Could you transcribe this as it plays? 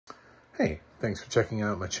Hey, thanks for checking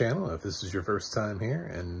out my channel. If this is your first time here,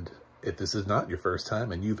 and if this is not your first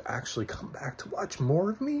time and you've actually come back to watch more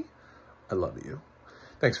of me, I love you.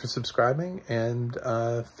 Thanks for subscribing, and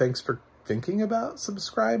thanks for thinking about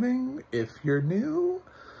subscribing. If you're new,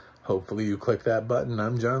 hopefully you click that button.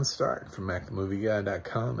 I'm John Stark from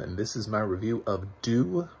movieguy.com, and this is my review of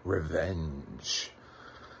Do Revenge.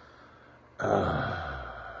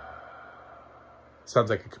 Sounds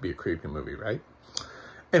like it could be a creepy movie, right?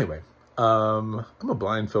 Anyway, I'm a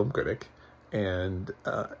blind film critic, and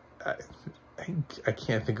I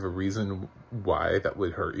can't think of a reason why that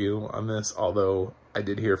would hurt you on this, although I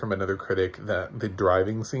did hear from another critic that the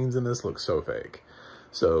driving scenes in this look so fake.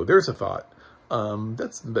 So there's a thought.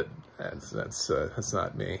 That's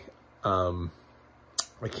not me. I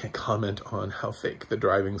can't comment on how fake the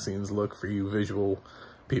driving scenes look for you visual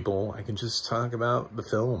people. I can just talk about the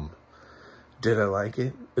film. Did I like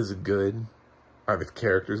it? Is it good? Are the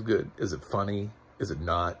characters good? Is it funny? Is it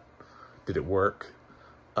not? Did it work?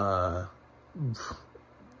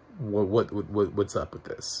 What's up with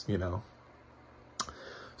this, you know?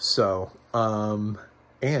 So,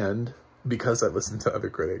 and because I listened to other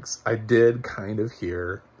critics, I did kind of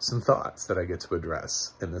hear some thoughts that I get to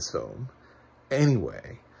address in this film.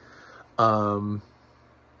 Anyway,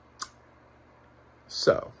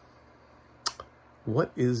 so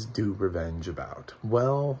what is Do Revenge about?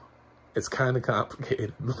 Well, it's kind of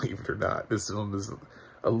complicated, believe it or not. This film is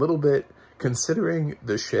a little bit, considering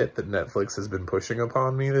the shit that Netflix has been pushing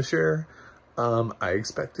upon me this year, I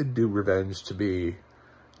expected Do Revenge to be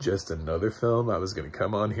just another film. I was going to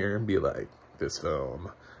come on here and be like, this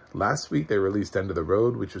film. Last week they released End of the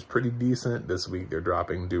Road, which was pretty decent. This week they're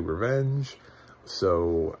dropping Do Revenge.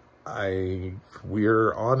 So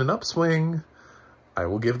we're on an upswing. I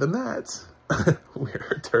will give them that.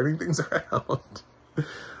 We're turning things around.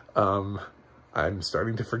 I'm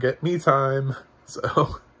starting to forget me time.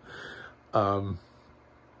 So,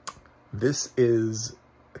 this is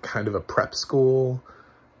kind of a prep school,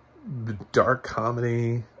 dark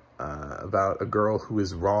comedy, about a girl who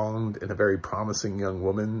is wronged in a very promising young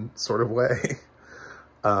woman sort of way.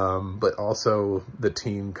 But also the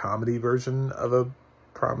teen comedy version of a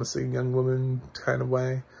promising young woman kind of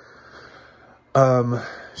way.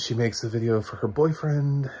 She makes a video for her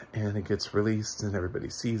boyfriend, and it gets released and everybody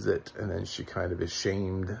sees it, and then she kind of is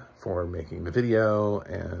shamed for making the video,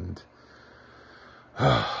 and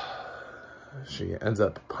she ends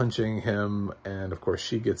up punching him, and of course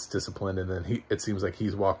she gets disciplined, and then it seems like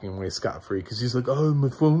he's walking away scot-free because he's like, oh, my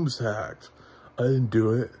phone was hacked. I didn't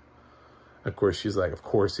do it. Of course she's like, of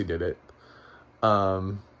course he did it.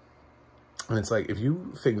 And it's like, if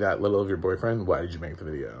you think that little of your boyfriend, why did you make the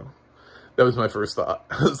video? That was my first thought.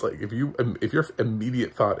 I was like, if your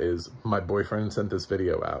immediate thought is, my boyfriend sent this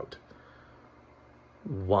video out,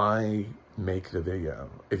 why make the video?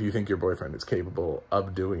 If you think your boyfriend is capable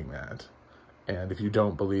of doing that, and if you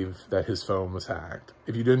don't believe that his phone was hacked,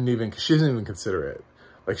 if you didn't even, she doesn't even consider it.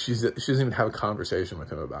 Like, she doesn't even have a conversation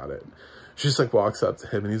with him about it. She just like walks up to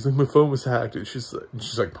him and he's like, my phone was hacked, and she's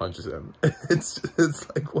like punches him. It's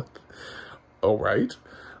like, what? Oh, right.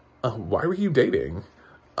 Why were you dating?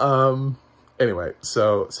 Anyway,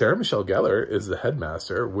 so Sarah Michelle Gellar is the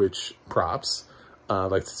headmaster, which props.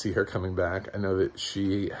 I'd like to see her coming back. I know that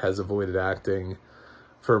she has avoided acting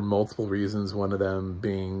for multiple reasons. One of them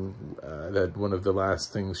being that one of the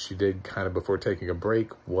last things she did kind of before taking a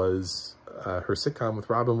break was her sitcom with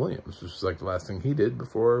Robin Williams, which was like the last thing he did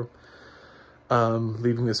before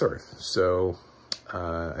leaving this earth. So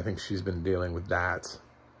I think she's been dealing with that.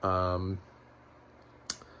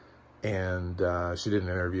 And she did an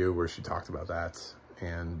interview where she talked about that,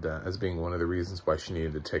 and as being one of the reasons why she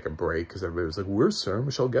needed to take a break, because everybody was like, where's Sarah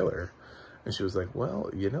Michelle Gellar? And she was like, well,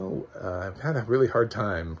 you know, I've had a really hard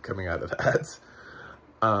time coming out of that.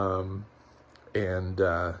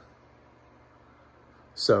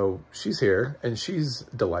 So she's here, and she's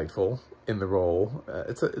delightful in the role.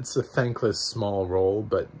 It's a thankless small role,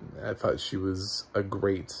 but I thought she was a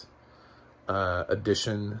great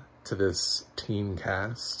addition to this teen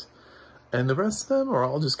cast. And the rest of them are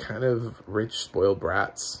all just kind of rich, spoiled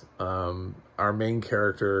brats. Our main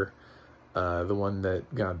character, the one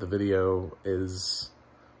that got the video, is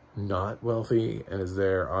not wealthy and is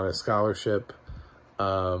there on a scholarship. She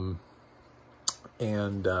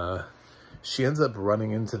ends up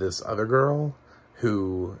running into this other girl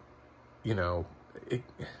who, you know,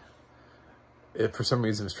 for some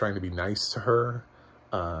reason is trying to be nice to her.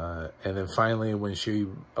 And then finally, when she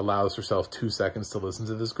allows herself 2 seconds to listen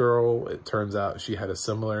to this girl, it turns out she had a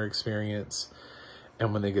similar experience.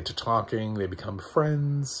 And when they get to talking, they become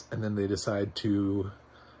friends, and then they decide to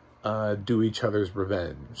do each other's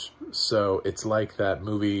revenge. So it's like that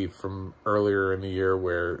movie from earlier in the year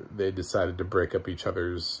where they decided to break up each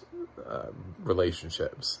other's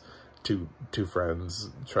relationships. Two friends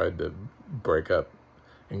tried to break up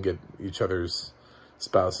and get each other's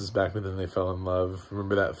spouses back, but then they fell in love.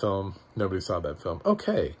 Remember that film? Nobody saw that film.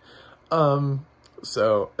 Okay.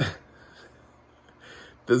 So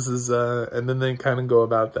this is, and then they kind of go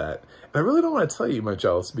about that. And I really don't want to tell you much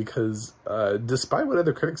else because, despite what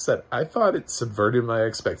other critics said, I thought it subverted my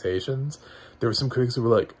expectations. There were some critics who were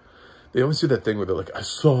like, they always do that thing where they're like, I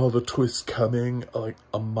saw the twist coming like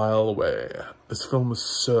a mile away. This film was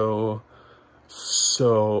so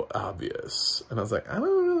obvious. And I was like, I don't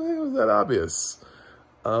really think it was that obvious.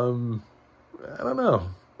 I don't know.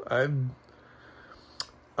 I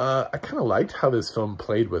kind of liked how this film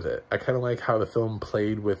played with it. I kind of like how the film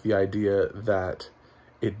played with the idea that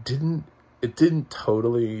it didn't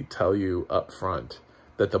totally tell you up front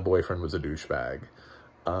that the boyfriend was a douchebag.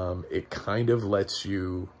 It kind of lets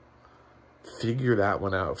you figure that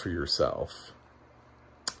one out for yourself.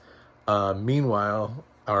 Meanwhile,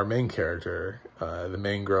 our main character, the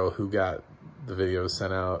main girl who got the video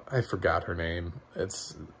sent out, I forgot her name.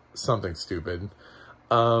 It's something stupid.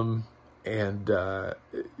 And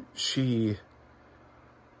she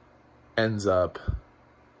ends up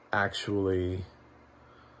actually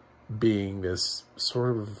being this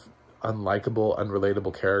sort of unlikable,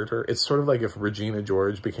 unrelatable character. It's sort of like if Regina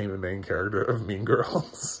George became the main character of Mean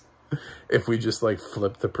Girls. If we just like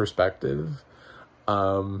flip the perspective.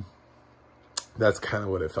 That's kind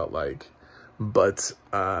of what it felt like. But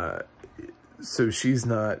so she's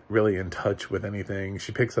not really in touch with anything.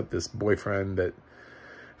 She picks up this boyfriend that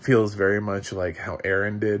feels very much like how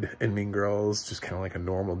Aaron did in Mean Girls, just kind of like a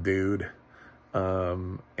normal dude.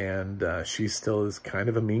 And she still is kind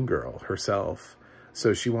of a mean girl herself.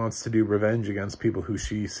 So she wants to do revenge against people who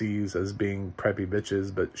she sees as being preppy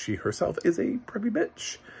bitches, but she herself is a preppy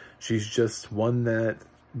bitch. She's just one that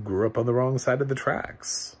grew up on the wrong side of the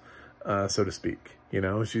tracks, so to speak. You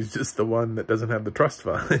know, she's just the one that doesn't have the trust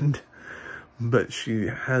fund. But she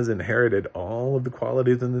has inherited all of the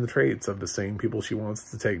qualities and the traits of the same people she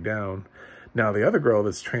wants to take down. Now, the other girl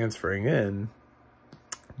that's transferring in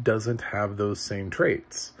doesn't have those same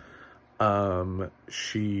traits.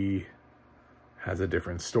 She has a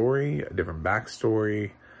different story, a different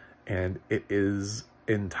backstory, and it is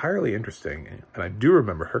entirely interesting. And I do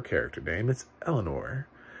remember her character name. It's Eleanor.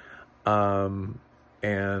 And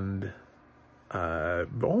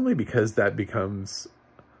only because that becomes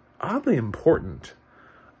oddly important.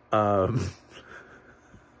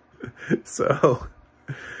 So,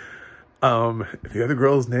 if the other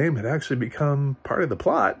girl's name had actually become part of the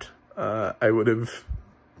plot, I would have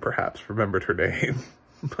perhaps remembered her name.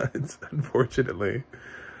 But unfortunately,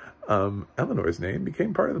 Eleanor's name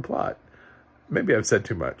became part of the plot. Maybe I've said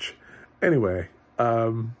too much. Anyway,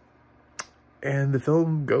 and the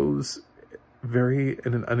film goes very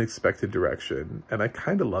in an unexpected direction, and I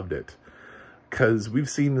kind of loved it. Because we've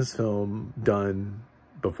seen this film done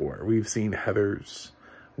before. We've seen Heathers.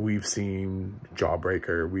 We've seen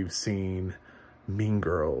Jawbreaker. We've seen Mean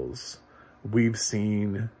Girls. We've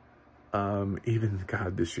seen, even,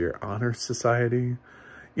 God, this year, Honor Society.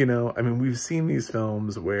 You know, I mean, we've seen these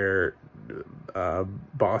films where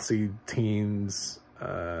bossy teens,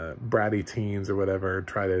 bratty teens or whatever,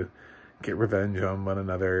 try to get revenge on one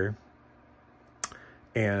another.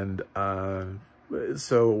 And,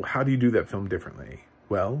 so how do you do that film differently?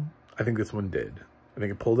 Well, I think this one did. I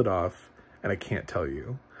think it pulled it off, and I can't tell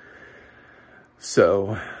you.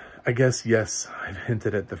 So I guess, yes, I've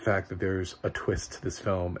hinted at the fact that there's a twist to this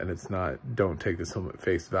film, and it's not, don't take this film at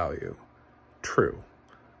face value. True.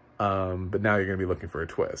 But now you're going to be looking for a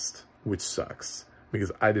twist, which sucks,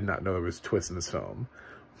 because I did not know there was a twist in this film.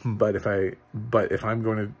 But if I'm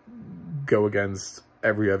going to go against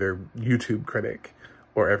every other YouTube critic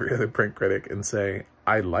or every other print critic and say,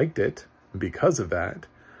 I liked it because of that,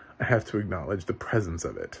 I have to acknowledge the presence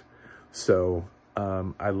of it. So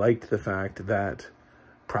I liked the fact that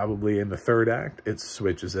probably in the third act, it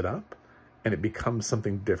switches it up and it becomes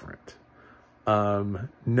something different.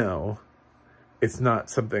 No, it's not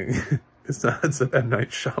something, it's not some M. Night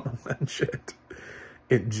Shyamalan shit.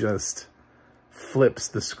 It just flips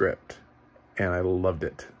the script, and I loved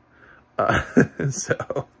it.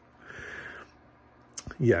 So...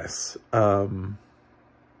 yes.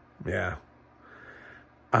 Yeah.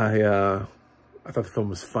 I thought the film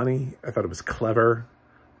was funny. I thought it was clever.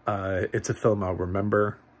 It's a film I'll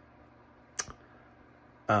remember.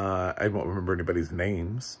 I won't remember anybody's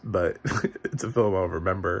names, but it's a film I'll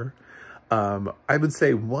remember. I would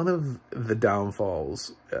say one of the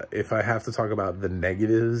downfalls, if I have to talk about the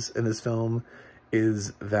negatives in this film,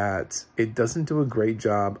 is that it doesn't do a great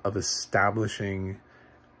job of establishing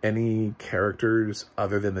any characters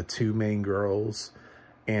other than the two main girls,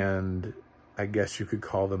 and I guess you could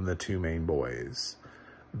call them the two main boys.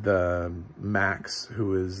 The Max,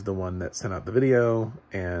 who is the one that sent out the video,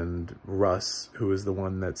 and Russ, who is the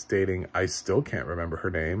one that's dating, I still can't remember her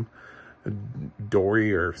name,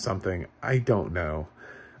 Dory or something, I don't know.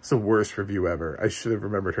 It's the worst review ever. I should have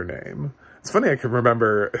remembered her name. It's funny I can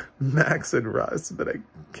remember Max and Russ, but I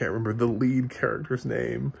can't remember the lead character's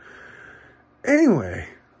name. Anyway,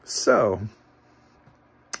 so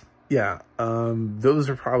yeah, those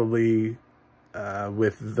are probably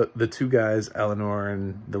with the two guys, Eleanor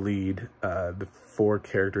and the lead, the four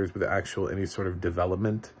characters with actual any sort of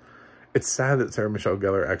development. It's sad that Sarah Michelle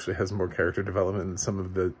Gellar actually has more character development than some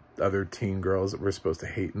of the other teen girls that we're supposed to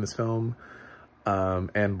hate in this film.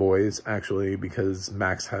 And boys, actually, because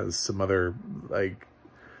Max has some other, like,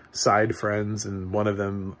 side friends, and one of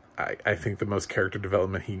them, I think the most character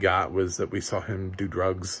development he got was that we saw him do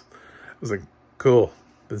drugs. I was like, cool.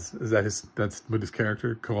 Is that that's with his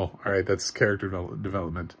character? Cool. All right, that's character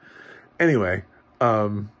development. Anyway,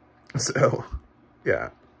 so, yeah,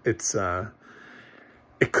 it's,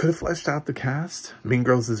 it could have fleshed out the cast. Mean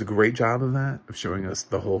Girls does a great job of that, of showing us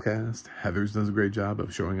the whole cast. Heathers does a great job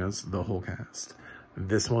of showing us the whole cast.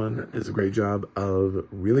 This one does a great job of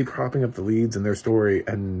really propping up the leads in their story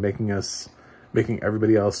and making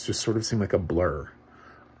everybody else just sort of seem like a blur.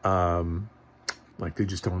 Like they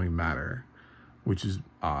just don't even matter, which is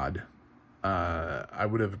odd. I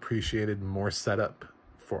would have appreciated more setup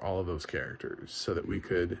for all of those characters so that we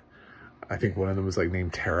could, I think one of them was like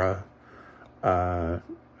named Tara. I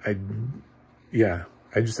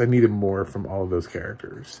needed more from all of those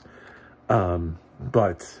characters.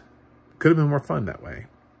 But could have been more fun that way.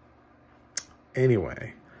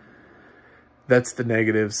 Anyway, that's the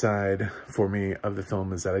negative side for me of the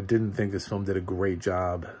film, is that I didn't think this film did a great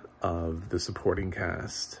job of the supporting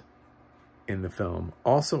cast in the film.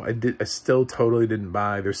 Also, I still totally didn't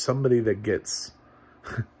buy, there's somebody that gets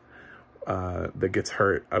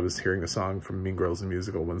hurt. I was hearing the song from Mean Girls the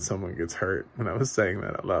Musical, When Someone Gets Hurt, when I was saying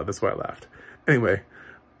that out loud. That's why I laughed. Anyway,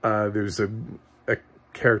 there's a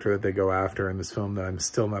character that they go after in this film that I'm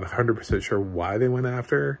still not 100% sure why they went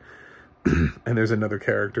after. And there's another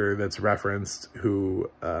character that's referenced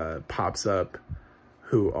who pops up,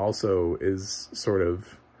 who also is sort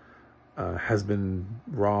of has been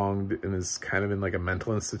wronged and is kind of in like a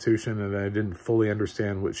mental institution, and I didn't fully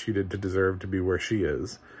understand what she did to deserve to be where she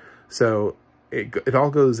is. So it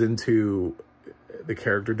all goes into the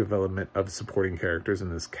character development of supporting characters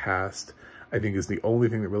in this cast, I think, is the only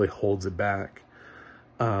thing that really holds it back,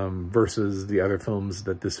 versus the other films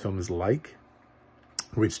that this film is like,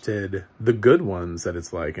 which did the good ones that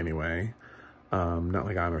it's like anyway. Not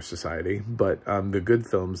like Honor Society, but the good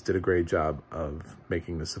films did a great job of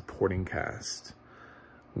making the supporting cast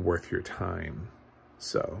worth your time.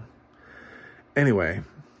 So anyway,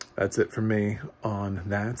 that's it for me on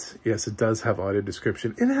that. Yes, it does have audio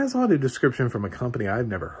description. It has audio description from a company I've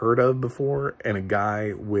never heard of before, and a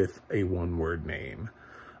guy with a one-word name.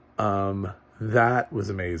 That was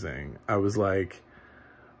amazing. I was like,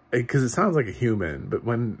 because it sounds like a human, but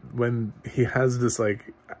when he has this,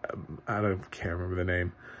 like, can't remember the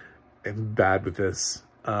name. I'm bad with this.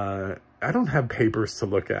 I don't have papers to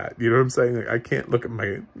look at. You know what I'm saying? Like, I can't look at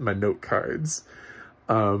my note cards.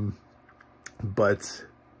 But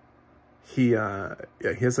he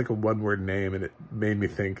has like a one-word name, and it made me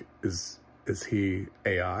think, is he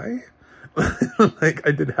AI? Like,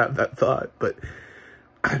 I did have that thought, but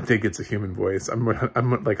I think it's a human voice. I'm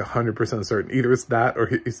like 100% certain. Either it's that or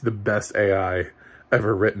it's the best AI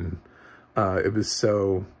ever written. It was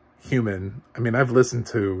so human. I mean, I've listened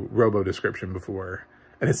to Robo Description before,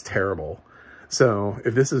 and it's terrible. So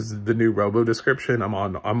if this is the new Robo Description, I'm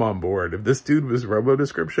on board. If this dude was Robo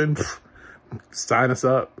Description, sign us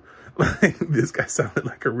up. Like, this guy sounded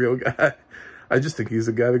like a real guy. I just think he's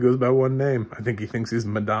a guy that goes by one name. I think he thinks he's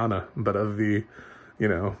Madonna, but of the, you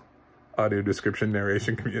know, audio description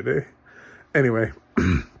narration community. Anyway,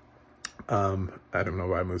 I don't know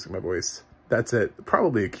why I'm losing my voice. That's it.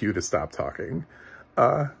 Probably a cue to stop talking.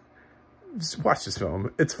 Just watch this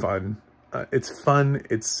film. It's fun. It's fun.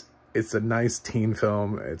 It's a nice teen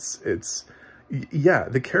film. Yeah,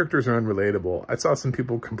 the characters are unrelatable. I saw some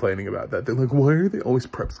people complaining about that. They're like, why are they always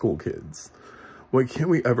prep school kids? Why can't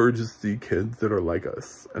we ever just see kids that are like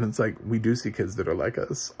us? And it's like, we do see kids that are like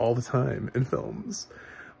us all the time in films.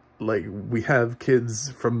 Like, we have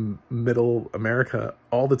kids from middle America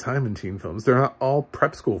all the time in teen films. They're not all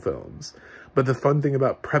prep school films. But the fun thing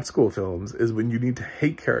about prep school films is when you need to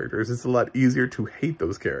hate characters, it's a lot easier to hate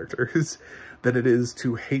those characters than it is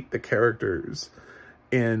to hate the characters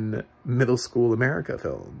in middle school America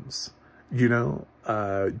films. You know,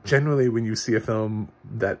 generally when you see a film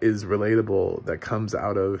that is relatable, that comes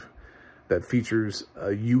out of, that features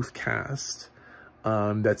a youth cast,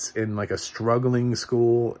 that's in like a struggling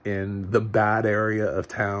school in the bad area of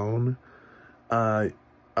town, a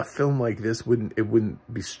film like this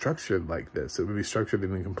wouldn't be structured like this. It would be structured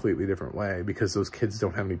in a completely different way because those kids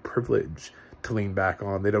don't have any privilege to lean back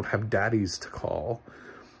on. They don't have daddies to call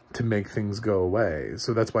to make things go away.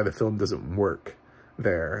 So that's why the film doesn't work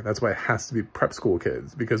there. That's why it has to be prep school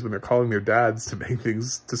kids, because when they're calling their dads to make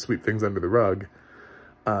things, to sweep things under the rug,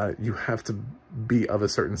 you have to be of a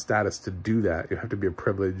certain status to do that. You have to be a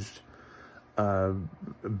privileged,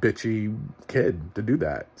 bitchy kid to do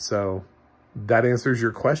that. So that answers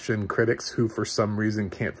your question, critics who for some reason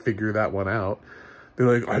can't figure that one out.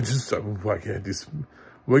 They're like, why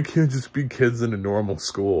can't just be kids in a normal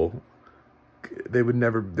school? They would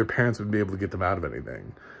never, their parents wouldn't be able to get them out of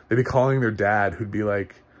anything. They'd be calling their dad, who'd be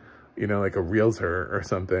like, you know, like a realtor or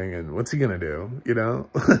something. And what's he gonna do? You know,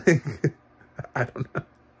 I don't know.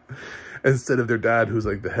 Instead of their dad, who's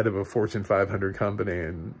like the head of a Fortune 500 company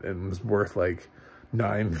and was worth like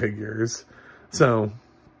 9 figures. So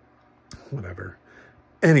whatever.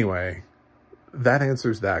 Anyway, that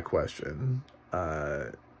answers that question.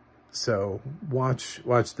 So watch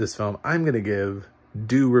this film. I'm going to give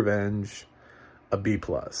Do Revenge a B+.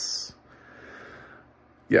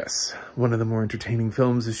 Yes, one of the more entertaining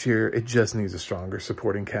films this year. It just needs a stronger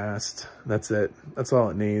supporting cast. That's it. That's all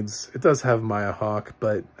it needs. It does have Maya Hawke,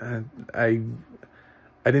 but I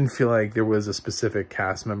didn't feel like there was a specific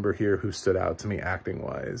cast member here who stood out to me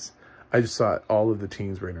acting-wise. I just thought all of the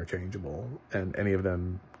teens were interchangeable, and any of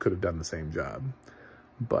them could have done the same job.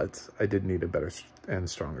 But I did need a better and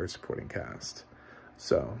stronger supporting cast.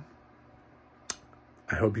 So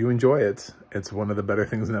I hope you enjoy it. It's one of the better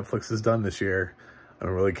things Netflix has done this year. I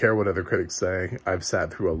don't really care what other critics say. I've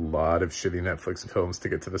sat through a lot of shitty Netflix films to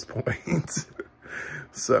get to this point.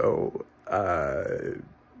 So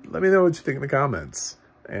let me know what you think in the comments.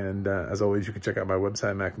 And as always, you can check out my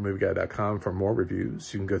website, macmovieguy.com, for more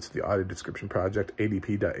reviews. You can go to the Audio Description Project,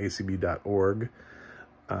 adp.acb.org,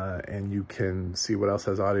 and you can see what else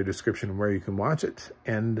has audio description and where you can watch it.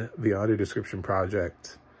 And the Audio Description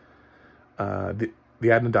Project,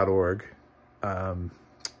 theadna.org,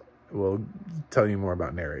 will tell you more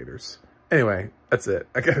about narrators. Anyway, that's it.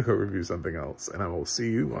 I gotta go review something else, and I will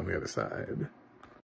see you on the other side.